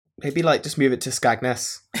Maybe like just move it to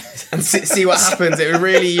Scagness and see what happens. It would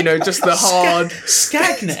really, just the hard...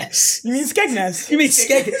 Scagness? You mean Skegness? You mean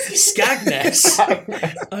Scagness?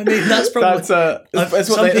 I mean, that's probably...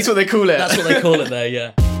 That's what they call it. That's what they call it there,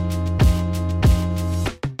 yeah.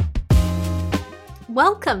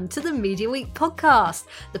 Welcome to the Media Week podcast,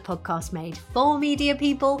 the podcast made for media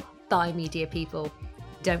people, by media people.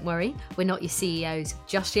 Don't worry, we're not your CEOs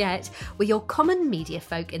just yet. We're your common media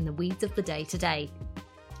folk in the weeds of the day-to-day.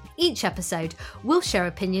 Each episode, we'll share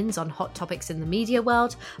opinions on hot topics in the media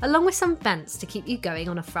world, along with some vents to keep you going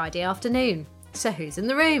on a Friday afternoon. So who's in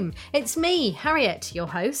the room? It's me, Harriet, your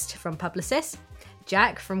host from Publicis,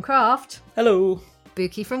 Jack from Craft, Hello.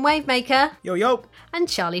 Buki from Wavemaker, Yo. and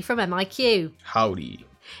Charlie from MIQ. Howdy.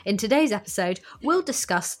 In today's episode, we'll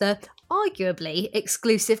discuss the arguably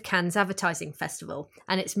exclusive Cannes Advertising Festival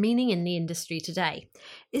and its meaning in the industry today.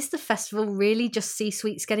 Is the festival really just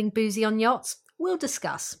C-suites getting boozy on yachts? We'll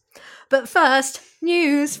discuss. But first,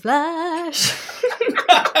 news flash.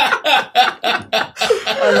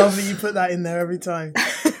 I love that you put that in there every time.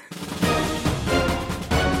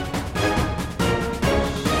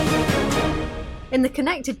 In the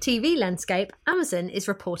connected TV landscape, Amazon is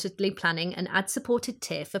reportedly planning an ad-supported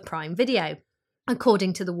tier for Prime Video.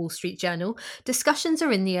 According to the Wall Street Journal, discussions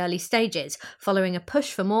are in the early stages, following a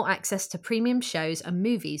push for more access to premium shows and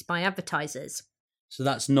movies by advertisers. So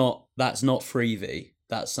that's not Freevee.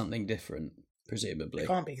 That's something different, presumably. It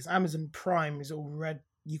can't be, because Amazon Prime is already...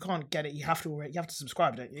 You can't get it. You have to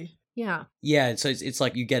subscribe, don't you? Yeah. Yeah, so it's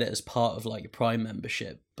like you get it as part of like your Prime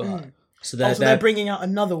membership, but... So they're bringing out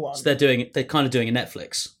another one. So they're kind of doing a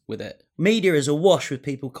Netflix with it. Media is awash with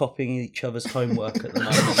people copying each other's homework at the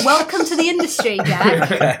moment. Welcome to the industry,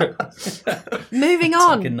 Jack. Moving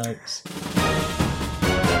on. Taking notes.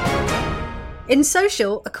 In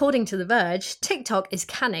social, according to The Verge, TikTok is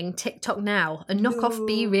canning TikTok Now, a knockoff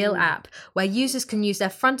Be Real app where users can use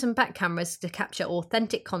their front and back cameras to capture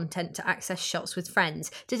authentic content to access shots with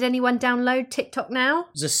friends. Did anyone download TikTok Now?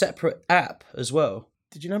 There's a separate app as well.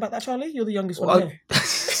 Did you know about that, Charlie? You're the youngest one here.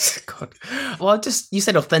 God. Well, you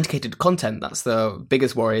said authenticated content. That's the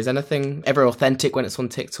biggest worry. Is anything ever authentic when it's on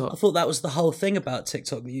TikTok? I thought that was the whole thing about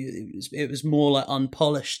TikTok. It was more like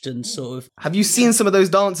unpolished and sort of... Have you seen some of those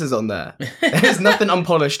dances on there? There's nothing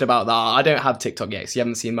unpolished about that. I don't have TikTok yet, so you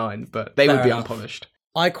haven't seen mine, but they would be unpolished.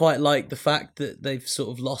 I quite like the fact that they've sort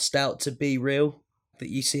of lost out to Be Real. That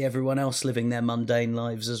you see everyone else living their mundane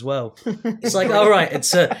lives as well. It's like, all right,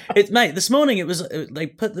 mate, this morning they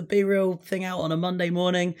put the Be Real thing out on a Monday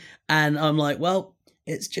morning, and I'm like, well,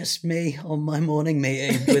 it's just me on my morning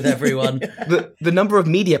meeting with everyone. The number of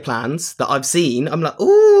media plans that I've seen, I'm like,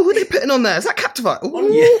 ooh, who are they putting on there? Is that Captivate?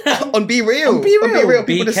 Ooh, yeah. On Be Real. On Be Real.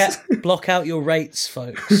 Block out your rates,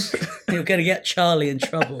 folks. You're going to get Charlie in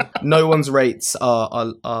trouble. No one's rates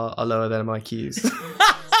are lower than my queues.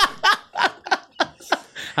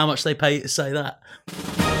 How much they pay you to say that?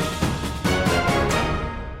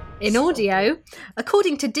 In audio,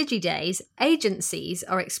 according to DigiDays, agencies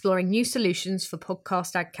are exploring new solutions for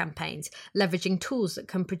podcast ad campaigns, leveraging tools that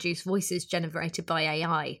can produce voices generated by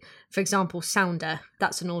AI. For example, Sounder,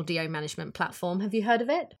 that's an audio management platform. Have you heard of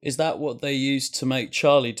it? Is that what they used to make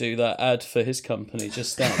Charlie do that ad for his company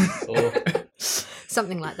just then? Or...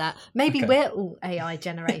 Something like that. Maybe we're all AI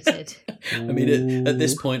generated. I mean, at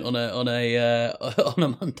this point on a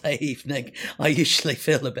Monday evening, I usually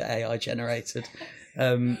feel a bit AI generated.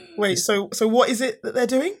 Wait, so what is it that they're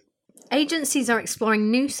doing? Agencies are exploring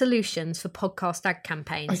new solutions for podcast ad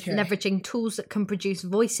campaigns, leveraging tools that can produce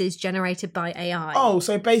voices generated by AI. Oh,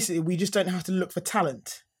 so basically we just don't have to look for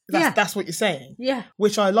talent. That's what you're saying. Yeah.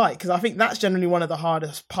 Which I like, because I think that's generally one of the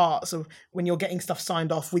hardest parts of when you're getting stuff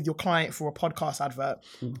signed off with your client for a podcast advert.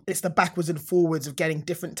 It's the backwards and forwards of getting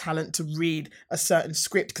different talent to read a certain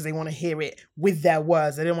script because they want to hear it with their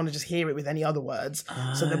words. They don't want to just hear it with any other words.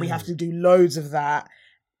 So then we have to do loads of that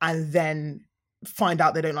and then find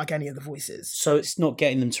out they don't like any of the voices. So it's not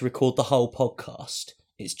getting them to record the whole podcast.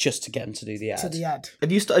 It's just to get them to do the ad.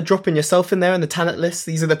 Have you started dropping yourself in there in the talent list?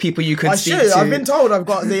 These are the people you could speak to. I've been told I've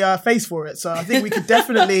got the face for it. So I think we could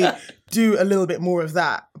definitely do a little bit more of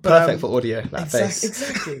that. But, perfect for audio, face.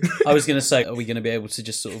 Exactly. I was going to say, are we going to be able to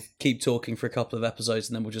just sort of keep talking for a couple of episodes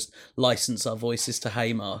and then we'll just license our voices to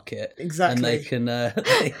Haymarket? Exactly. And they can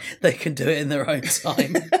they can do it in their own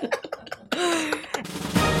time.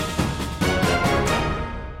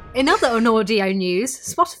 In other audio news,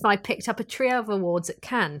 Spotify picked up a trio of awards at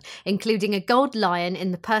Cannes, including a Gold Lion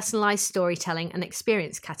in the Personalised Storytelling and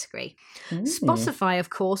Experience category. Spotify,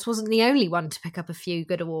 of course, wasn't the only one to pick up a few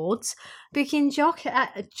good awards. Bookie and Jock?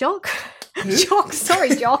 Jock?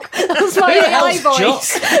 Sorry, Jock. That's my AI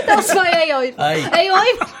voice. That's my AI.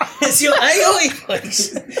 AI. It's your AI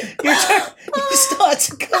voice. You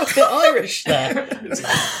started to go a bit Irish there.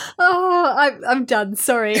 Oh, I'm done.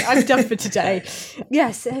 Sorry, I'm done for today.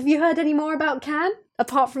 Yes, have you heard any more about Cannes,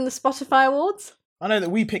 apart from the Spotify Awards? I know that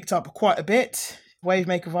we picked up quite a bit.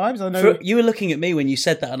 Wavemaker vibes. I know You were looking at me when you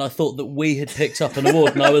said that, and I thought that we had picked up an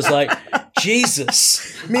award, and I was like,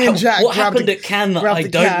 Jesus. Me and Jack. What happened at Cannes that I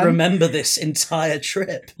don't can. remember this entire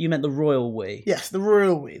trip? You meant the royal we. Yes, the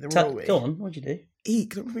royal we. Go on, what'd you do?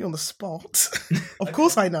 Eek, don't put me on the spot. Of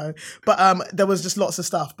course I know. But there was just lots of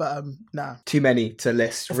stuff, but nah. Too many to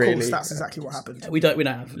list, Of really. course, that's exactly what happened. We don't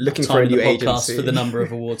have Looking time for a in the new podcast agency. for the number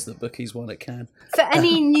of awards that bookies won at Cannes. For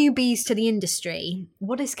any newbies to the industry,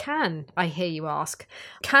 what is Cannes, I hear you ask?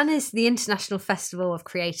 Cannes is the international festival of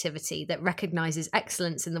creativity that recognises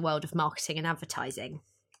excellence in the world of marketing and advertising.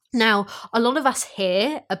 Now, a lot of us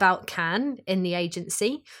hear about Cannes in the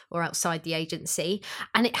agency or outside the agency,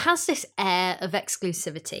 and it has this air of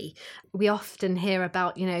exclusivity. We often hear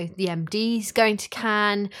about, the MDs going to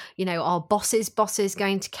Cannes, our bosses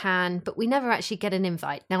going to Cannes, but we never actually get an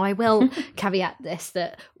invite. Now, I will caveat this,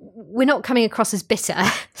 that we're not coming across as bitter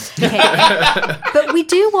here, but we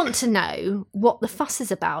do want to know what the fuss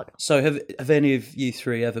is about. So have any of you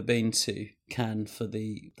three ever been to Cannes for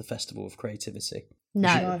the Festival of Creativity?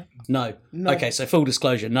 No. No. Okay, so full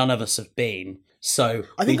disclosure, none of us have been. So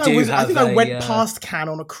I think I went past Cannes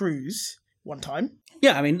on a cruise one time.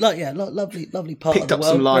 Yeah, I mean, lovely part Picked of the up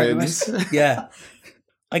world. some lions. Yeah.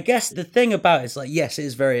 I guess the thing about it is, yes, it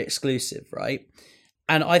is very exclusive, right?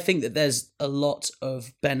 And I think that there's a lot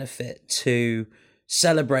of benefit to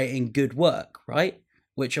celebrating good work, right?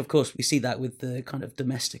 Which, of course, we see that with the kind of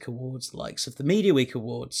domestic awards, the likes of the Media Week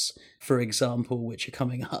Awards, for example, which are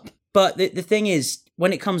coming up. But the thing is,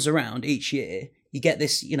 when it comes around each year, you get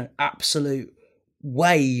this, absolute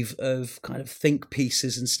wave of kind of think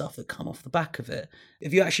pieces and stuff that come off the back of it.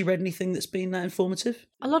 Have you actually read anything that's been that informative?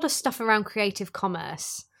 A lot of stuff around creative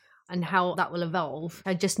commerce and how that will evolve.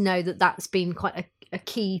 I just know that that's been quite a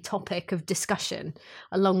key topic of discussion,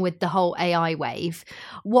 along with the whole AI wave.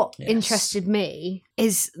 What interested me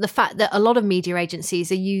is the fact that a lot of media agencies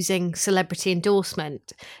are using celebrity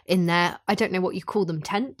endorsement in their, I don't know what you call them,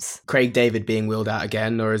 tents? Craig David being wheeled out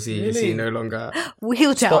again, or is he no longer?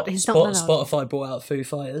 Wheeled out? He's not allowed. Spotify brought out Foo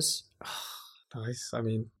Fighters. Nice. I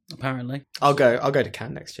mean, apparently. I'll go to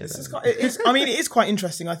Cannes next year. It is quite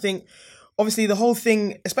interesting. I think, obviously, the whole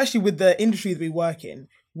thing, especially with the industry that we work in,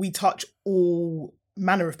 we touch all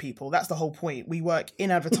manner of people. That's the whole point. We work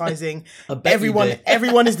in advertising.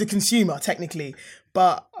 Everyone is the consumer, technically.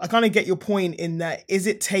 But I kind of get your point in that, is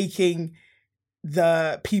it taking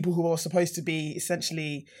the people who are supposed to be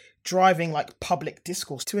essentially driving public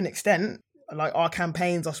discourse to an extent? Like, our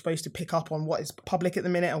campaigns are supposed to pick up on what is public at the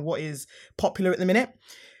minute and what is popular at the minute.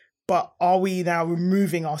 But are we now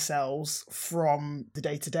removing ourselves from the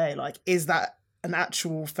day-to-day? Is that an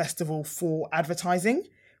actual festival for advertising,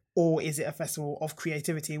 or is it a festival of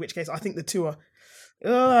creativity? In which case, I think the two are...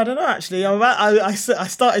 I don't know, actually. I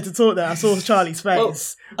started to talk there. I saw Charlie's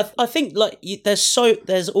face. Well, I think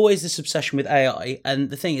there's always this obsession with AI, and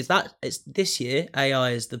the thing is that it's this year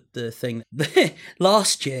AI is the thing.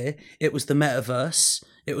 Last year it was the metaverse.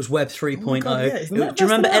 It was Web 3.0. Do you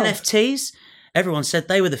remember NFTs? Everyone said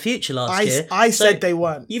they were the future last year. I said they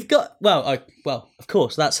weren't. You've got of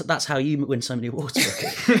course that's how you win so many awards.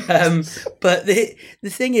 But the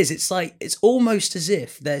thing is, it's almost as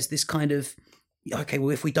if there's this kind of, okay,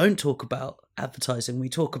 well, if we don't talk about advertising, we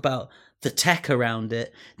talk about the tech around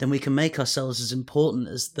it, then we can make ourselves as important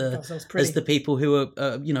as the people who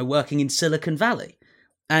are working in Silicon Valley.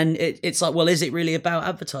 And it's like, well, is it really about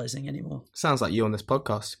advertising anymore? Sounds like you on this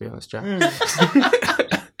podcast, to be honest, Jack.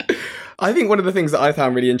 I think one of the things that I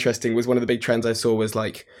found really interesting was one of the big trends I saw was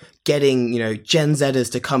getting, Gen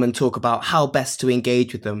Zers to come and talk about how best to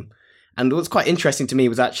engage with them. And what's quite interesting to me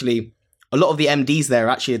was actually a lot of the MDs there,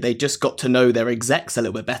 actually, they just got to know their execs a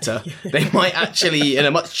little bit better. They might actually, in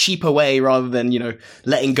a much cheaper way, rather than,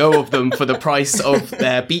 letting go of them for the price of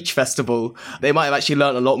their beach festival, they might have actually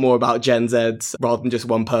learned a lot more about Gen Zs rather than just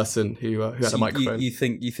one person who had a microphone. You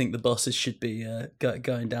think the bosses should be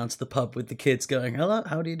going down to the pub with the kids going, hello,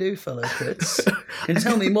 how do you do, fellow kids? And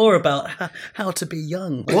tell me more about how to be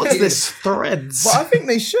young. What's this Threads? But I think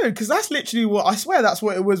they should, because that's literally I swear that's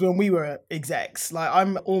what it was when we were execs.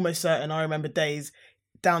 I'm almost certain I remember days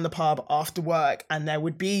down the pub after work and there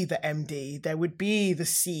would be the MD, there would be the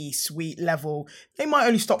C-suite level. They might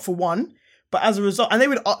only stop for one, but as a result, and they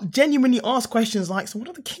would genuinely ask questions like, so what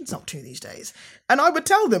are the kids up to these days? And I would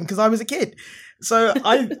tell them because I was a kid. So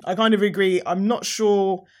I kind of agree. I'm not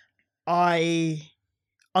sure I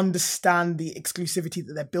understand the exclusivity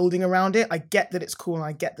that they're building around it. I get that it's cool and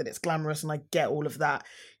I get that it's glamorous and I get all of that.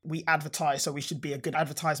 We advertise, so we should be a good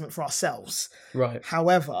advertisement for ourselves. Right.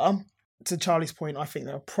 However, to Charlie's point, I think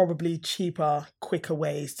there are probably cheaper, quicker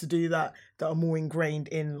ways to do that are more ingrained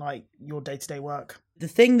in like your day-to-day work. The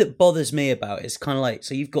thing that bothers me about it is kind of like,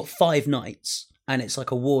 so you've got 5 nights and it's like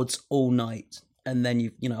awards all night. And then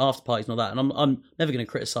you know, after parties and all that. And I'm never going to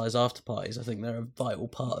criticise after parties. I think they're a vital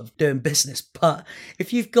part of doing business. But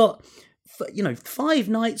if you've got, 5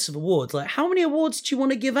 nights of awards, like how many awards do you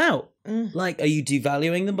want to give out? Like, are you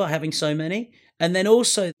devaluing them by having so many? And then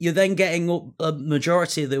also, you're then getting a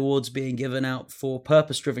majority of the awards being given out for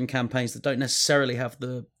purpose-driven campaigns that don't necessarily have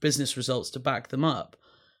the business results to back them up.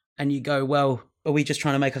 And you go, well, are we just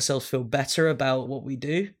trying to make ourselves feel better about what we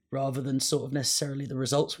do rather than sort of necessarily the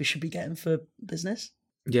results we should be getting for business?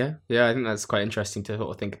 Yeah, I think that's quite interesting to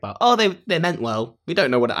sort of think about. Oh, they meant well. We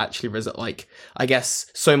don't know what it actually result like. I guess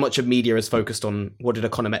so much of media is focused on what did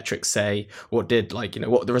econometrics say, what did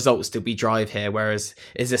what the results did we drive here. Whereas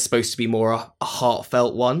is this supposed to be more a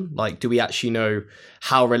heartfelt one? Like, do we actually know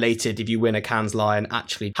how related if you win a Cannes Lion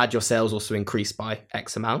actually had your sales also increased by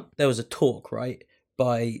X amount? There was a talk, right,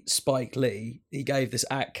 by Spike Lee. He gave this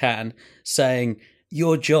at Cannes saying,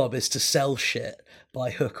 your job is to sell shit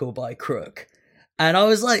by hook or by crook. And I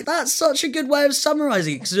was like, that's such a good way of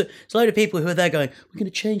summarising it. Because there's a load of people who are there going, we're going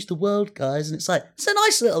to change the world, guys. And it's like, it's a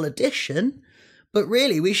nice little addition. But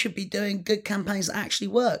really, we should be doing good campaigns that actually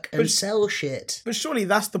work and sell shit. But surely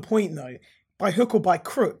that's the point, though. By hook or by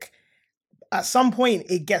crook, at some point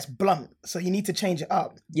it gets blunt. So you need to change it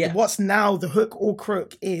up. Yeah. What's now the hook or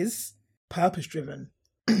crook is purpose-driven.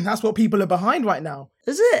 That's what people are behind right now.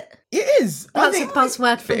 Is it? It is. That's a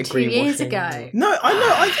buzzword from 2 years ago. No, I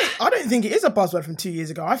know. I don't think it is a buzzword from 2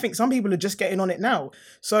 years ago. I think some people are just getting on it now.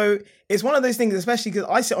 So it's one of those things, especially because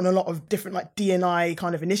I sit on a lot of different like D&I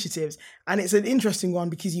kind of initiatives. And it's an interesting one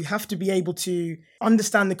because you have to be able to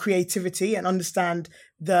understand the creativity and understand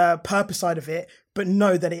the purpose side of it, but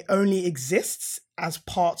know that it only exists as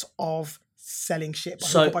part of selling shit by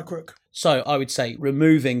hook or by crook. So I would say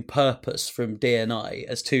removing purpose from D&I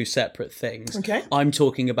as 2 separate things. Okay. I'm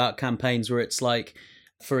talking about campaigns where it's like,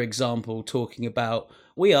 for example, talking about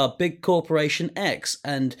we are big corporation X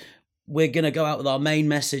and we're going to go out with our main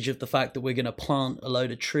message of the fact that we're going to plant a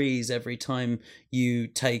load of trees every time you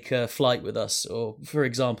take a flight with us, or for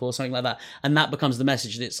example, or something like that. And that becomes the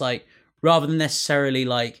message. And it's like, rather than necessarily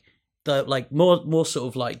like, the like more sort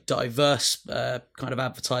of like diverse kind of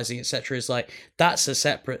advertising, etc., is like that's a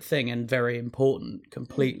separate thing and very important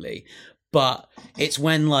completely. But it's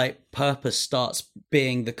when like purpose starts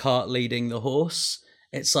being the cart leading the horse.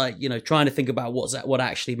 It's like, trying to think about what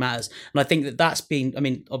actually matters. And I think that's been, I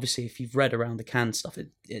mean, obviously, if you've read around the Cannes stuff, it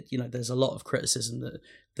there's a lot of criticism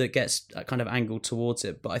that gets kind of angled towards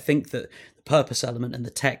it. But I think that the purpose element and the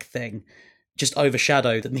tech thing just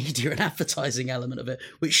overshadow the media and advertising element of it,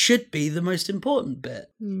 which should be the most important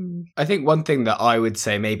bit. I think one thing that I would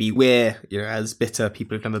say, maybe we're, as bitter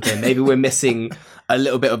people who've never been, maybe we're missing a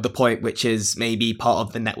little bit of the point, which is maybe part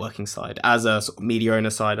of the networking side. As a sort of media owner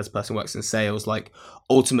side, as a person who works in sales, like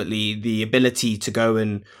ultimately the ability to go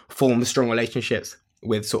and form strong relationships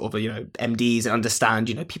with sort of, MDs and understand,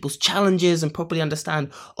 people's challenges and properly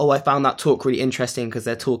understand, I found that talk really interesting because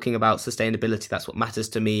they're talking about sustainability. That's what matters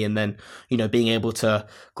to me. And then, being able to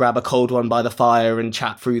grab a cold one by the fire and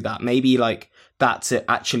chat through that. Maybe like that's it,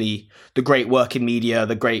 actually the great work in media,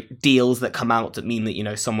 the great deals that come out that mean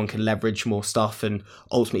that, someone can leverage more stuff and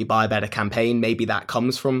ultimately buy a better campaign. Maybe that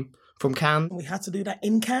comes from Cannes. We had to do that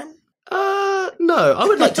in Cannes? No, I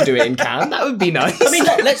would like to do it in Cannes. That would be nice. I mean,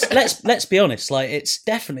 look, let's be honest. Like, it's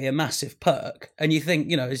definitely a massive perk, and you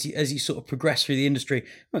think, as you sort of progress through the industry,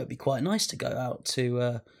 it'd be quite nice to go out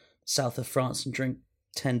to south of France and drink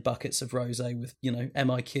 10 buckets of rosé with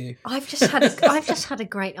MIQ. I've just had a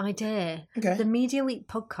great idea. Okay. The Media Week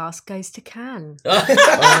podcast goes to Cannes.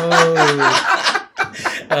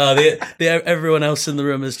 Everyone else in the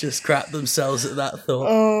room has just crapped themselves at that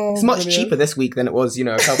thought. It's much cheaper this week than it was, a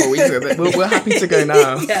couple of weeks ago, but we're happy to go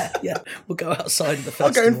now. Yeah. We'll go outside of the festival.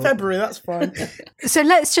 I'll go in February, that's fine. So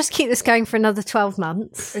let's just keep this going for another 12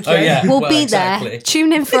 months. Okay. Oh, yeah. We'll be exactly. there.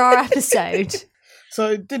 Tune in for our episode.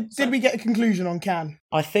 So did we get a conclusion on Cannes?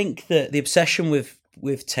 I think that the obsession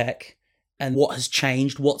with tech and what has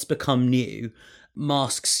changed, what's become new,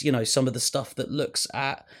 masks, some of the stuff that looks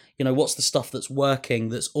at, what's the stuff that's working,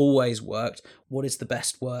 that's always worked? What is the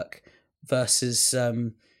best work versus,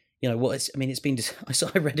 what is, it's been,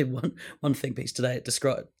 I read in one think piece today, it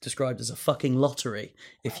described as a fucking lottery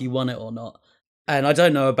if you won it or not. And I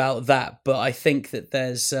don't know about that, but I think that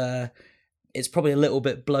there's, it's probably a little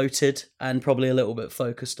bit bloated and probably a little bit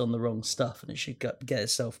focused on the wrong stuff, and it should get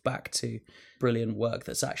itself back to brilliant work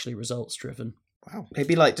that's actually results driven. Wow.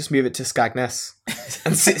 Maybe just move it to Scagness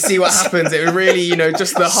and see what happens. It would really,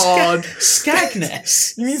 just the hard...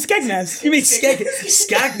 Scagness? You mean Skegness? You mean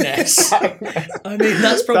Scagness? I mean,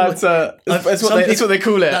 that's probably... That's what they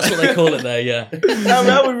call it. That's what they call it there, yeah.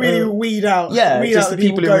 That would really weed out. Yeah, weed just out the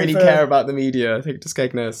people who really care about the media. I think to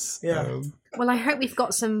Scagness. Yeah. Well, I hope we've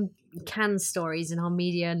got some Cannes stories in our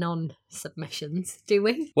media non-submissions, do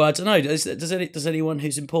we? Well, I don't know. Does anyone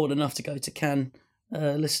who's important enough to go to Cannes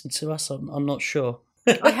listen to us? I'm not sure.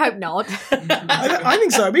 I hope not. I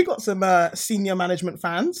think so. We've got some senior management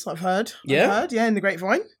fans, I've heard. Yeah? In the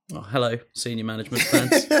grapevine. Oh, hello, senior management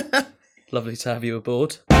fans. Lovely to have you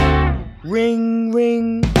aboard. Ring,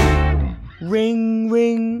 ring, ring,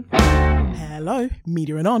 ring. Hello,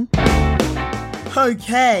 Media and On.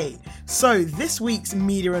 Okay, so this week's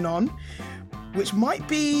Media and On, which might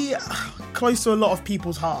be close to a lot of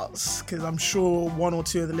people's hearts, because I'm sure one or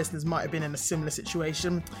two of the listeners might have been in a similar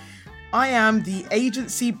situation. I am the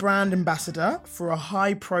agency brand ambassador for a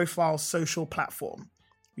high-profile social platform.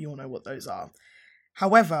 We all know what those are.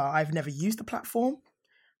 However, I've never used the platform.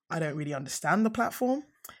 I don't really understand the platform.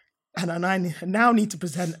 And I now need to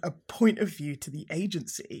present a point of view to the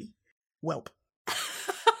agency. Welp.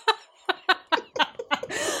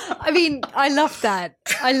 I mean, I love that.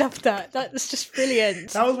 That's just brilliant.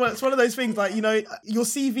 It's one of those things, your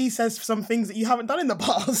CV says some things that you haven't done in the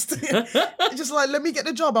past. It's just let me get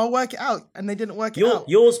the job, I'll work it out. And they didn't work it out.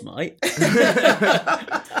 Yours might.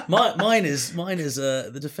 Mine is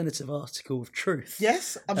the definitive article of truth.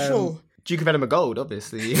 Yes, I'm sure. Duke of Edinburgh Gold,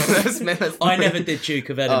 obviously. I never did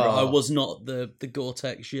Duke of Edinburgh. I was not the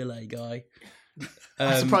Gore-Tex gilet guy.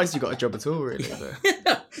 I'm surprised you got a job at all, really.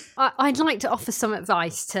 I'd like to offer some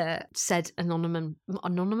advice to said anonymous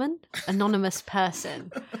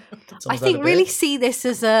person. I think really see this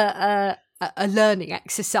as a learning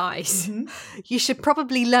exercise. Mm-hmm. You should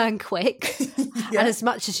probably learn quick and as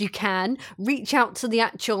much as you can. Reach out to the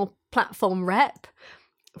actual platform rep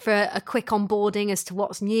for a quick onboarding as to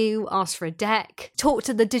what's new, ask for a deck, talk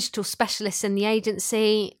to the digital specialists in the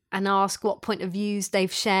agency and ask what point of views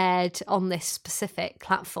they've shared on this specific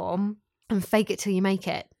platform, and fake it till you make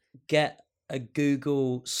it. Get a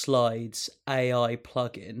Google Slides AI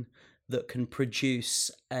plugin that can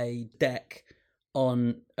produce a deck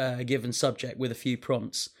on a given subject with a few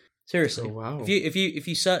prompts. Seriously, wow. If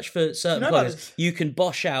you search for certain plugins, you can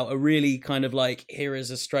bosh out a really kind of here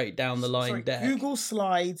is a straight down the line deck. Google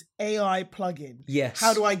Slides AI plugin. Yes.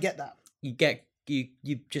 How do I get that?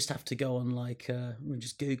 You just have to go on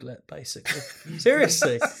just Google it basically.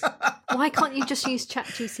 Seriously. Why can't you just use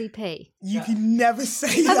ChatGPT? You can never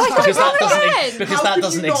say Have that. Because that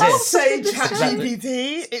doesn't exist. Say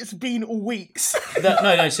ChatGPT. It's been weeks.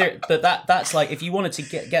 No, seriously. But that's if you wanted to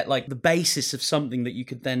get the basis of something that you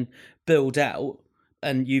could then build out,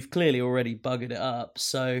 and you've clearly already buggered it up.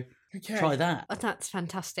 So try that. That's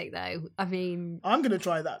fantastic, though. I mean, I'm going to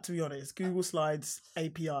try that, to be honest. Google Slides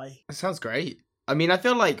API. That sounds great. I mean, I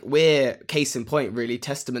feel like we're case in point, really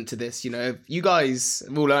testament to this. You guys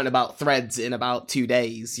will learn about threads in about 2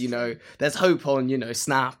 days. There's hope on,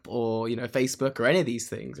 Snap or, Facebook or any of these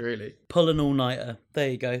things, really. Pull an all-nighter. There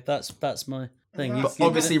you go. That's my thing. But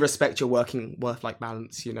obviously respect your work-life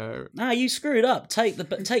balance, Nah, you screwed up.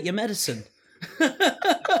 Take your medicine.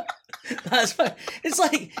 That's fine. It's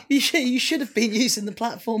you should have been using the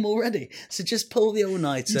platform already. So just pull the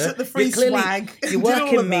all-nighter. You took the free swag. You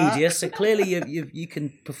work in media, so clearly you can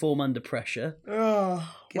perform under pressure. Oh,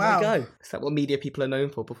 Give it a go. Is that what media people are known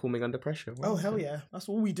for, performing under pressure? Wow. Oh, hell yeah. That's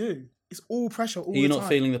all we do. It's all pressure all the time. Are you not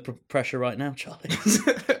feeling the pressure right now, Charlie?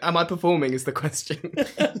 Am I performing is the question.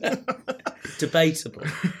 Debatable.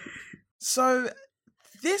 So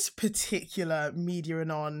this particular Media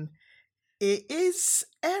and On, it is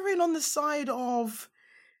erring on the side of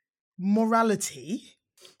morality,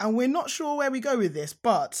 and we're not sure where we go with this,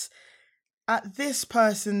 but at this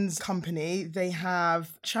person's company, they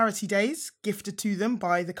have charity days gifted to them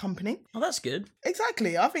by the company. Oh, that's good.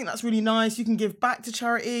 Exactly. I think that's really nice. You can give back to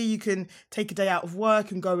charity. You can take a day out of work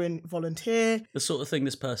and go and volunteer. The sort of thing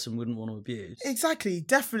this person wouldn't want to abuse. Exactly.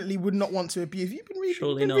 Definitely would not want to abuse. You've been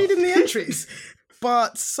reading, reading the entries.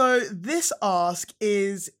 But so this ask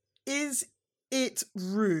is it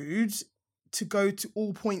rude to go to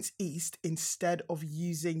All Points East instead of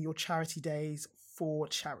using your charity days for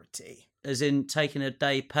charity. As in taking a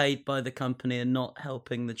day paid by the company and not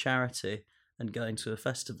helping the charity and going to a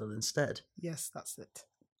festival instead. Yes, that's it.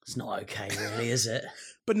 It's not okay, really, is it?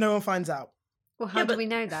 But no one finds out. Well, how do we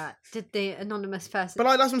know that? Did the anonymous person... But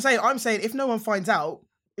that's what I'm saying. I'm saying if no one finds out,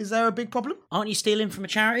 is there a big problem? Aren't you stealing from a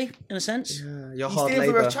charity, in a sense? Yeah, Are your you hard stealing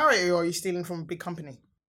labour. from a charity or are you stealing from a big company?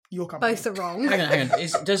 Your company. Both are wrong. Hang on.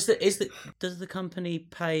 Does the company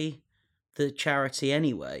pay the charity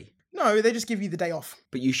anyway No, they just give you the day off.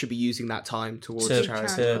 But you should be using that time towards to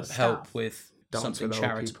charity. to help stuff. with Dance something with old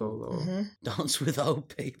charitable? people or... Dance with old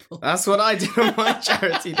people. That's what I did on my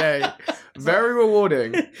charity day. Very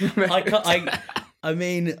rewarding. I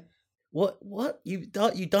mean, what you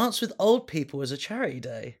dance with old people as a charity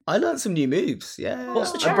day? I learned some new moves. Yeah,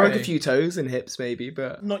 What's the I broke a charity? few toes and hips, maybe,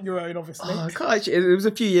 but Not your own, obviously. I can't actually, it was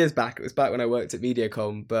a few years back. It was back when I worked at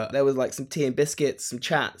MediaCom, but there was like some tea and biscuits, some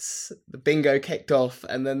chats. The bingo kicked off,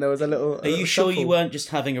 and then there was a little. Are you sure you weren't just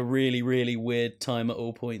having a really, really weird time at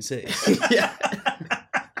All Point 6? Yeah.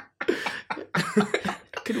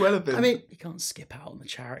 Could well have been. I mean, you can't skip out on the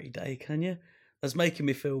charity day, can you? That's making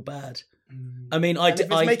me feel bad. I mean, I And if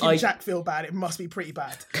it's making Jack feel bad, it must be pretty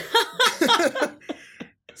bad.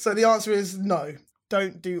 So the answer is no.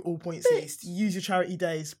 Don't do All Points East. Use your charity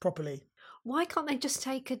days properly. Why can't they just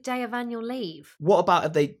take a day of annual leave? what about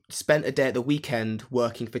if they spent a day at the weekend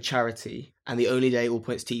working for charity, and the only day All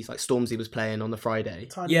Points Tees, like Stormzy was playing on the Friday?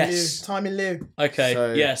 Time Yes. in lieu. Time in lieu. Okay,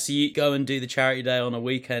 So- so you go and do the charity day on a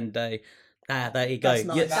weekend day. There you go. That's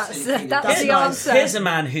nice. Yes. That's the nice. answer. Here's a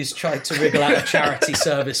man who's tried to wriggle out of charity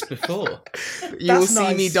service before. You will That's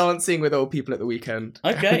see me nice. dancing with old people at the weekend.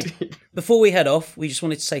 Okay. Before we head off, we just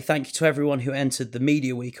wanted to say thank you to everyone who entered the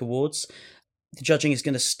Media Week Awards. The judging is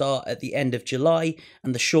going to start at the end of July,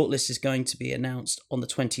 and the shortlist is going to be announced on the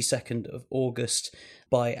 22nd of August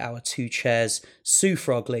by our two chairs, Sue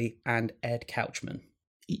Frogley and Ed Couchman.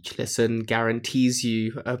 Each listen guarantees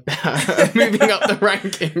you moving up the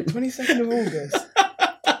ranking. 22nd of August.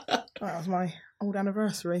 That was my old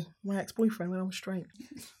anniversary. My ex-boyfriend when I was straight.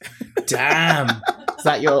 Damn. Is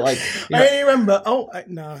that your like? I only remember.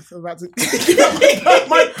 No, I was about to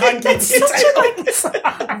my pancakes.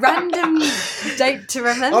 Random date to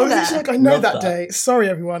remember. I was literally like, I know Love that that. day. Sorry,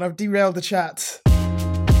 everyone. I've derailed the chat.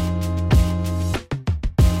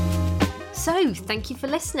 So, thank you for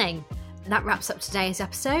listening. That wraps up today's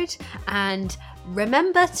episode. And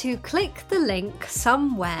remember to click the link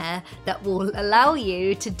somewhere that will allow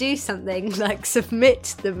you to do something like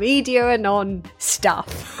submit the Media Anon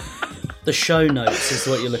stuff. The show notes is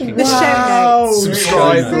what you're looking The for. show notes.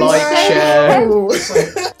 Subscribe, Wow. like, share.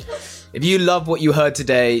 Oh. If you love what you heard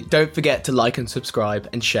today, don't forget to like and subscribe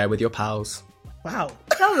and share with your pals. Wow.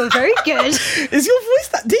 That was very good. Is your voice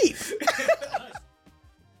that deep?